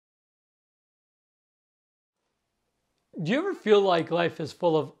Do you ever feel like life is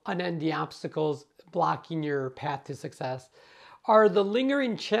full of unending obstacles blocking your path to success? Are the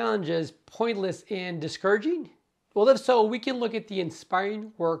lingering challenges pointless and discouraging? Well, if so, we can look at the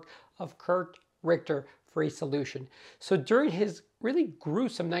inspiring work of Curt Richter for a solution. So, during his really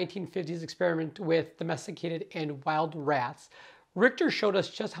gruesome 1950s experiment with domesticated and wild rats, Richter showed us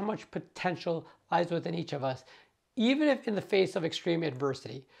just how much potential lies within each of us, even if in the face of extreme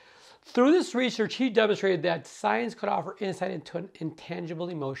adversity. Through this research, he demonstrated that science could offer insight into an intangible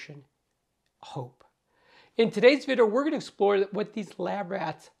emotion, hope. In today's video, we're going to explore what these lab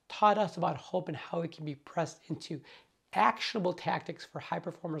rats taught us about hope and how it can be pressed into actionable tactics for high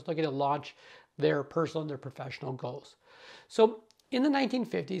performers looking to launch their personal and their professional goals. So in the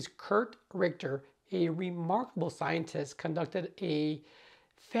 1950s, Curt Richter, a remarkable scientist, conducted a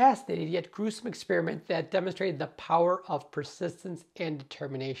fascinating yet gruesome experiment that demonstrated the power of persistence and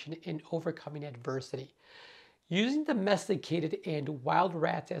determination in overcoming adversity. Using domesticated and wild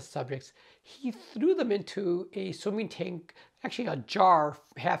rats as subjects, he threw them into a swimming tank, actually a jar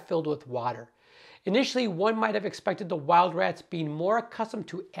half filled with water. Initially, one might have expected the wild rats, being more accustomed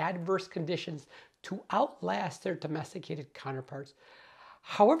to adverse conditions, to outlast their domesticated counterparts.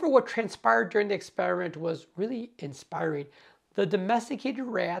 However, what transpired during the experiment was really inspiring. The domesticated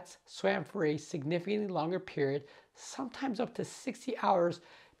rats swam for a significantly longer period, sometimes up to 60 hours,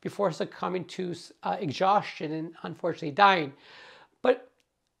 before succumbing to exhaustion and unfortunately dying. But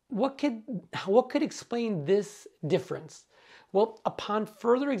what could explain this difference? Well, upon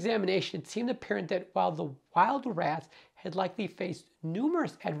further examination, it seemed apparent that while the wild rats had likely faced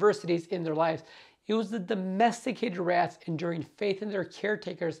numerous adversities in their lives, it was the domesticated rats enduring faith in their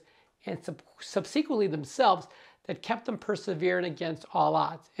caretakers and subsequently themselves that kept them persevering against all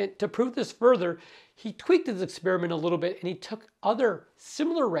odds. And to prove this further, he tweaked his experiment a little bit and he took other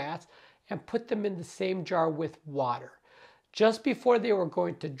similar rats and put them in the same jar with water. Just before they were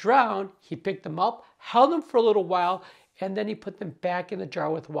going to drown, he picked them up, held them for a little while, and then he put them back in the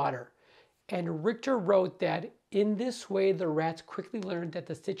jar with water. And Richter wrote that in this way, the rats quickly learned that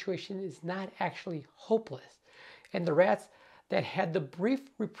the situation is not actually hopeless. And the rats that had the brief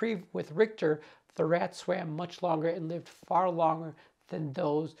reprieve with Richter, the rats swam much longer and lived far longer than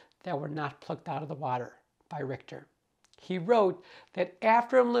those that were not plucked out of the water by Richter. He wrote that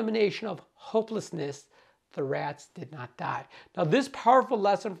after elimination of hopelessness, the rats did not die. Now, this powerful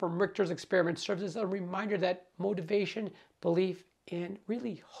lesson from Richter's experiment serves as a reminder that motivation, belief, and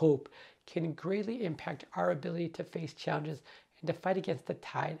really hope can greatly impact our ability to face challenges and to fight against the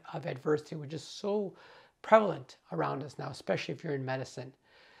tide of adversity, which is so prevalent around us now, especially if you're in medicine.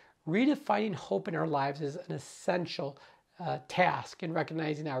 Redefining hope in our lives is an essential task in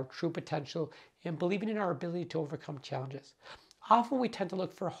recognizing our true potential and believing in our ability to overcome challenges. Often we tend to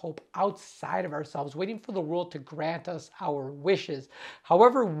look for hope outside of ourselves, waiting for the world to grant us our wishes.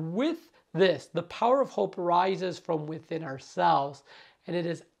 However, with this, the power of hope rises from within ourselves, and it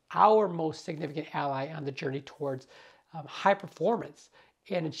is our most significant ally on the journey towards high performance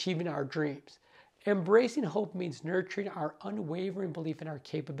and achieving our dreams. Embracing hope means nurturing our unwavering belief in our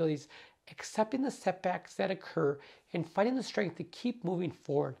capabilities, accepting the setbacks that occur, and finding the strength to keep moving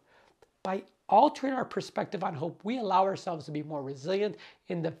forward. By altering our perspective on hope, we allow ourselves to be more resilient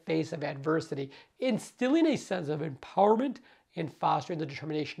in the face of adversity, instilling a sense of empowerment and fostering the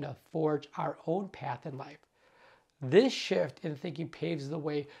determination to forge our own path in life. This shift in thinking paves the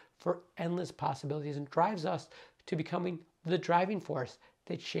way for endless possibilities and drives us to becoming the driving force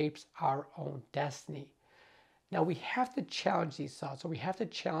that shapes our own destiny. Now, we have to challenge these thoughts, or we have to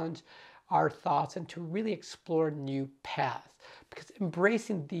challenge our thoughts and to really explore new paths. Because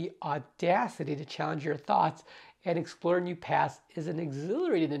embracing the audacity to challenge your thoughts and explore new paths is an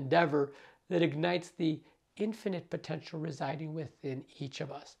exhilarating endeavor that ignites the infinite potential residing within each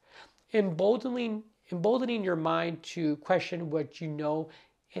of us. Emboldening your mind to question what you know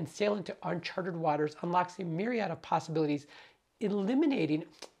and sail into uncharted waters unlocks a myriad of possibilities, illuminating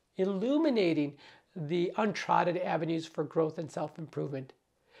the untrodden avenues for growth and self-improvement.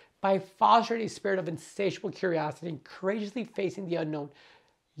 By fostering a spirit of insatiable curiosity and courageously facing the unknown,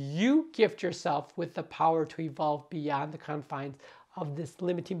 you gift yourself with the power to evolve beyond the confines of this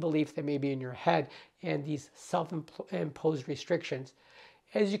limiting belief that may be in your head and these self-imposed restrictions.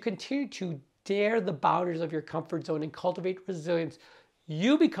 As you continue to dare the boundaries of your comfort zone and cultivate resilience,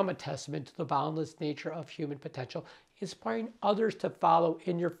 you become a testament to the boundless nature of human potential, inspiring others to follow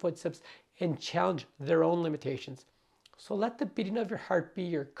in your footsteps and challenge their own limitations. So let the beating of your heart be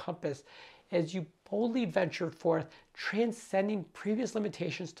your compass as you boldly venture forth, transcending previous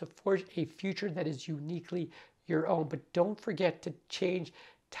limitations to forge a future that is uniquely your own. But don't forget to change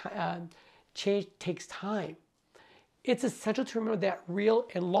takes time. It's essential to remember that real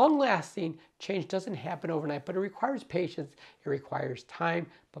and long-lasting change doesn't happen overnight, but it requires patience, it requires time,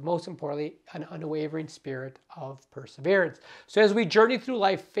 but most importantly, an unwavering spirit of perseverance. So as we journey through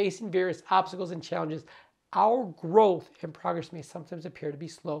life facing various obstacles and challenges, our growth and progress may sometimes appear to be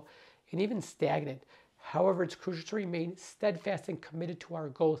slow and even stagnant. However, it's crucial to remain steadfast and committed to our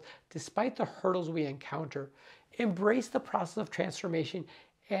goals despite the hurdles we encounter. Embrace the process of transformation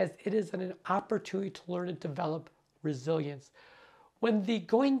as it is an opportunity to learn and develop resilience. When the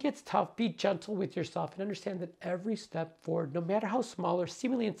going gets tough, be gentle with yourself and understand that every step forward, no matter how small or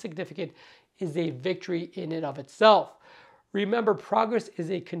seemingly insignificant, is a victory in and of itself. Remember, progress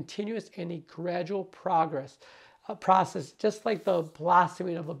is a continuous and a gradual process, just like the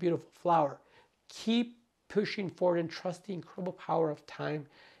blossoming of a beautiful flower. Keep pushing forward and trust the incredible power of time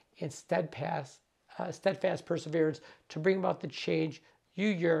and steadfast perseverance to bring about the change you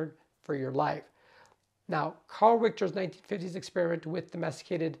yearn for your life. Now, Curt Richter's 1950s experiment with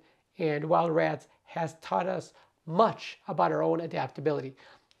domesticated and wild rats has taught us much about our own adaptability.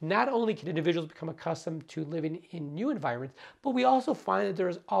 Not only can individuals become accustomed to living in new environments, but we also find that there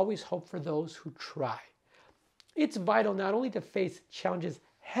is always hope for those who try. It's vital not only to face challenges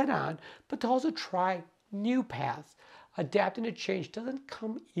head on, but to also try new paths. Adapting to change doesn't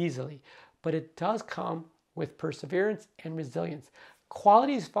come easily, but it does come with perseverance and resilience.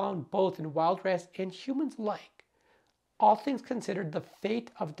 Qualities found both in wild rats and humans alike. All things considered, the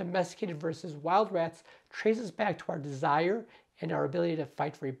fate of domesticated versus wild rats traces back to our desire and our ability to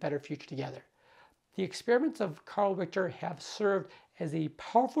fight for a better future together. The experiments of Curt Richter have served as a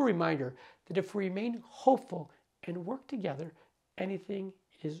powerful reminder that if we remain hopeful and work together, anything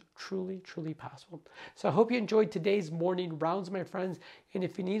is truly, truly possible. So I hope you enjoyed today's morning rounds, my friends. And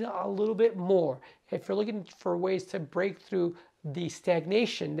if you need a little bit more, if you're looking for ways to break through the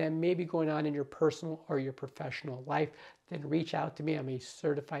stagnation that may be going on in your personal or your professional life, then reach out to me. I'm a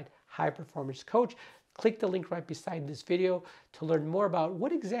certified high performance coach. Click the link right beside this video to learn more about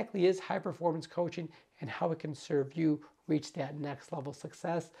what exactly is high performance coaching and how it can serve you reach that next level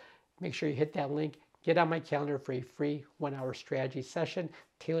success. Make sure you hit that link. Get on my calendar for a free 1-hour strategy session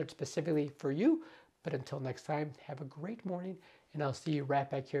tailored specifically for you. But until next time, have a great morning, and I'll see you right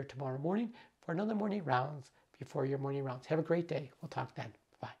back here tomorrow morning for another morning rounds before your morning rounds. Have a great day. We'll talk then.